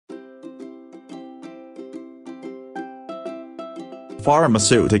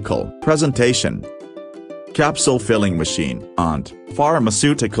Pharmaceutical presentation. Capsule filling machine and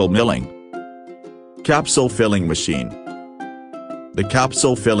pharmaceutical milling. Capsule filling machine. The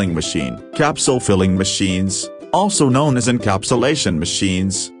capsule filling machine. Capsule filling machines, also known as encapsulation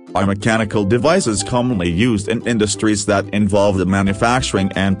machines, are mechanical devices commonly used in industries that involve the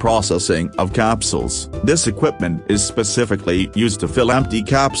manufacturing and processing of capsules. This equipment is specifically used to fill empty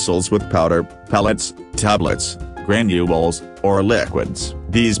capsules with powder, pellets, tablets, granules, or liquids.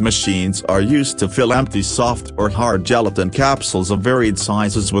 These machines are used to fill empty soft or hard gelatin capsules of varied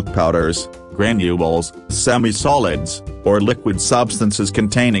sizes with powders, granules, semi-solids, or liquid substances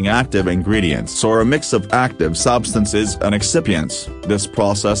containing active ingredients or a mix of active substances and excipients. This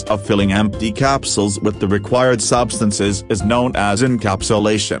process of filling empty capsules with the required substances is known as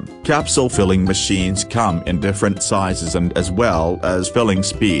encapsulation. Capsule filling machines come in different sizes and as well as filling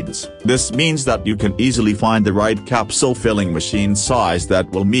speeds. This means that you can easily find the right capsule filling machine size that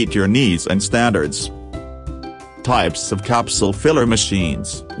will meet your needs and standards. Types of capsule filler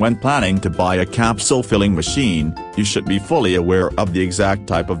machines. When planning to buy a capsule filling machine, you should be fully aware of the exact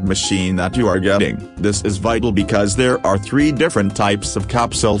type of machine that you are getting. This is vital because there are 3 different types of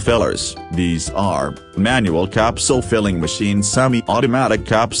capsule fillers. These are: manual capsule filling machine, semi-automatic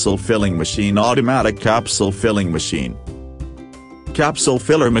capsule filling machine, automatic capsule filling machine. Capsule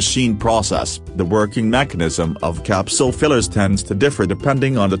filler machine process. The working mechanism of capsule fillers tends to differ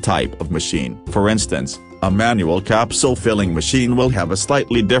depending on the type of machine. For instance, a manual capsule filling machine will have a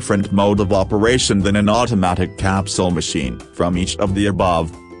slightly different mode of operation than an automatic capsule machine. From each of the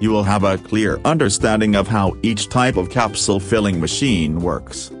above, you will have a clear understanding of how each type of capsule filling machine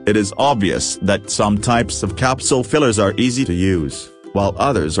works. It is obvious that some types of capsule fillers are easy to use, while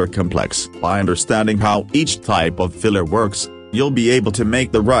others are complex. By understanding how each type of filler works, you'll be able to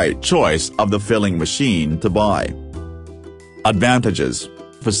make the right choice of the filling machine to buy. Advantages: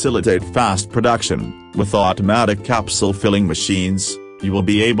 facilitate fast production. With automatic capsule filling machines, you will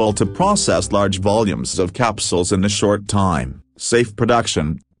be able to process large volumes of capsules in a short time. Safe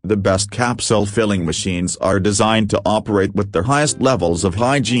production. The best capsule filling machines are designed to operate with the highest levels of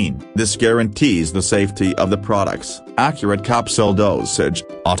hygiene. This guarantees the safety of the products. Accurate capsule dosage.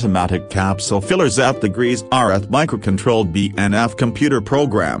 Automatic capsule fillers at degrees RF microcontrolled BNF computer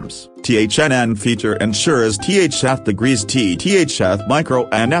programs. THNN feature ensures THF degrees T THF micro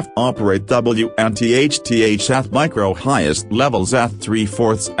NF operate W and THF micro highest levels at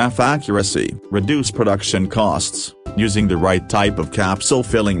 3/4 F accuracy. Reduce production costs. Using the right type of capsule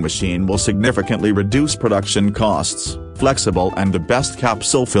filling machine will significantly reduce production costs. Flexible and the best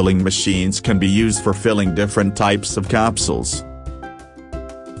capsule filling machines can be used for filling different types of capsules.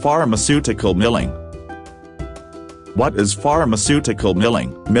 Pharmaceutical milling. What is pharmaceutical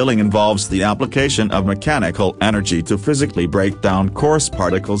milling? Milling involves the application of mechanical energy to physically break down coarse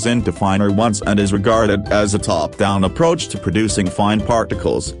particles into finer ones and is regarded as a top-down approach to producing fine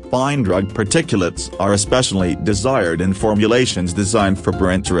particles. Fine drug particulates are especially desired in formulations designed for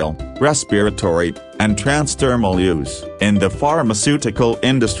parenteral, respiratory, and transdermal use. In the pharmaceutical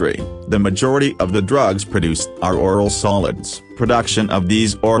industry, the majority of the drugs produced are oral solids. Production of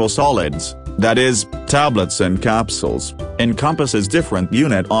these oral solids, that is, tablets and capsules, encompasses different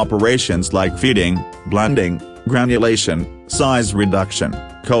unit operations like feeding, blending, granulation, size reduction,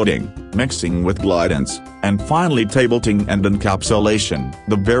 coating, mixing with glidants, and finally tableting and encapsulation.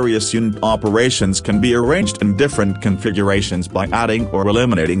 The various unit operations can be arranged in different configurations by adding or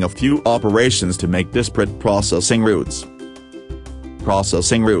eliminating a few operations to make disparate processing routes.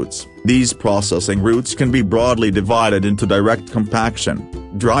 Processing routes. These processing routes can be broadly divided into direct compaction,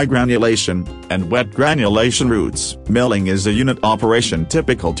 dry granulation, and wet granulation routes. Milling is a unit operation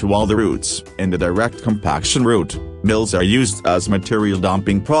typical to all the routes. In the direct compaction route, mills are used as material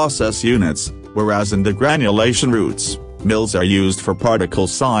dumping process units, whereas in the granulation routes, mills are used for particle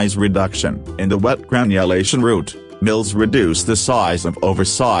size reduction. In the wet granulation route, mills reduce the size of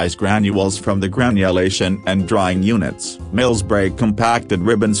oversized granules from the granulation and drying units. Mills break compacted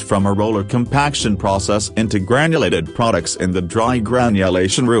ribbons from a roller compaction process into granulated products in the dry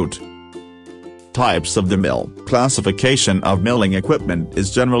granulation route. Types of the mill. Classification of milling equipment is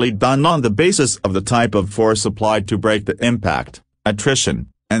generally done on the basis of the type of force applied to break the impact, attrition,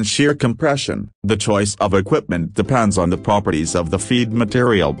 and shear compression. The choice of equipment depends on the properties of the feed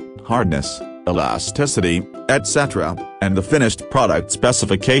material, hardness, elasticity, etc., and the finished product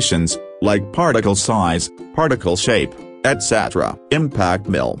specifications, like particle size, particle shape, etc. Impact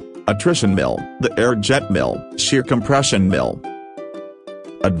mill, attrition mill, the air jet mill, shear compression mill.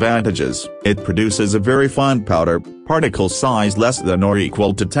 Advantages: it produces a very fine powder, particle size less than or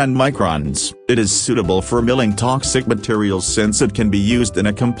equal to 10 microns. It is suitable for milling toxic materials since it can be used in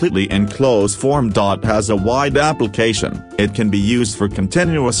a completely enclosed form. Has a wide application. It can be used for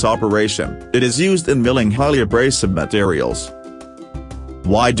continuous operation. It is used in milling highly abrasive materials.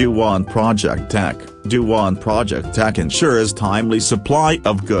 Why Dewan Project Tech? Dewan Project Tech ensures timely supply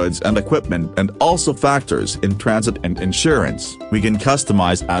of goods and equipment and also factors in transit and insurance. We can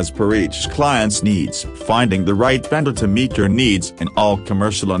customize as per each client's needs. Finding the right vendor to meet your needs in all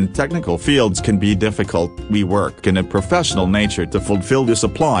commercial and technical fields can be difficult. We work in a professional nature to fulfill the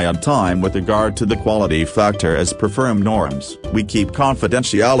supply on time with regard to the quality factor as per firm norms. We keep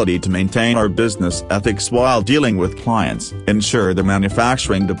confidentiality to maintain our business ethics while dealing with clients. Ensure the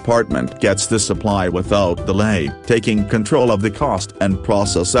manufacturing department gets the supply without delay, taking control of the cost and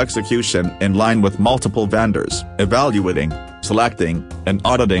process execution in line with multiple vendors, evaluating, selecting, and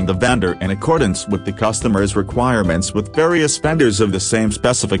auditing the vendor in accordance with the customer's requirements with various vendors of the same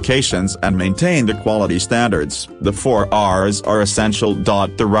specifications and maintain the quality standards. The 4 R's are essential.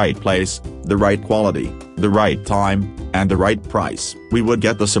 The right place, the right quality, the right time, and the right price. We would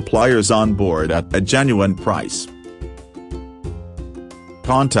get the suppliers on board at a genuine price.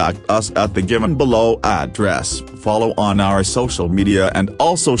 Contact us at the given below address, follow on our social media and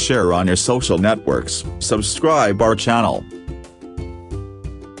also share on your social networks. Subscribe our channel.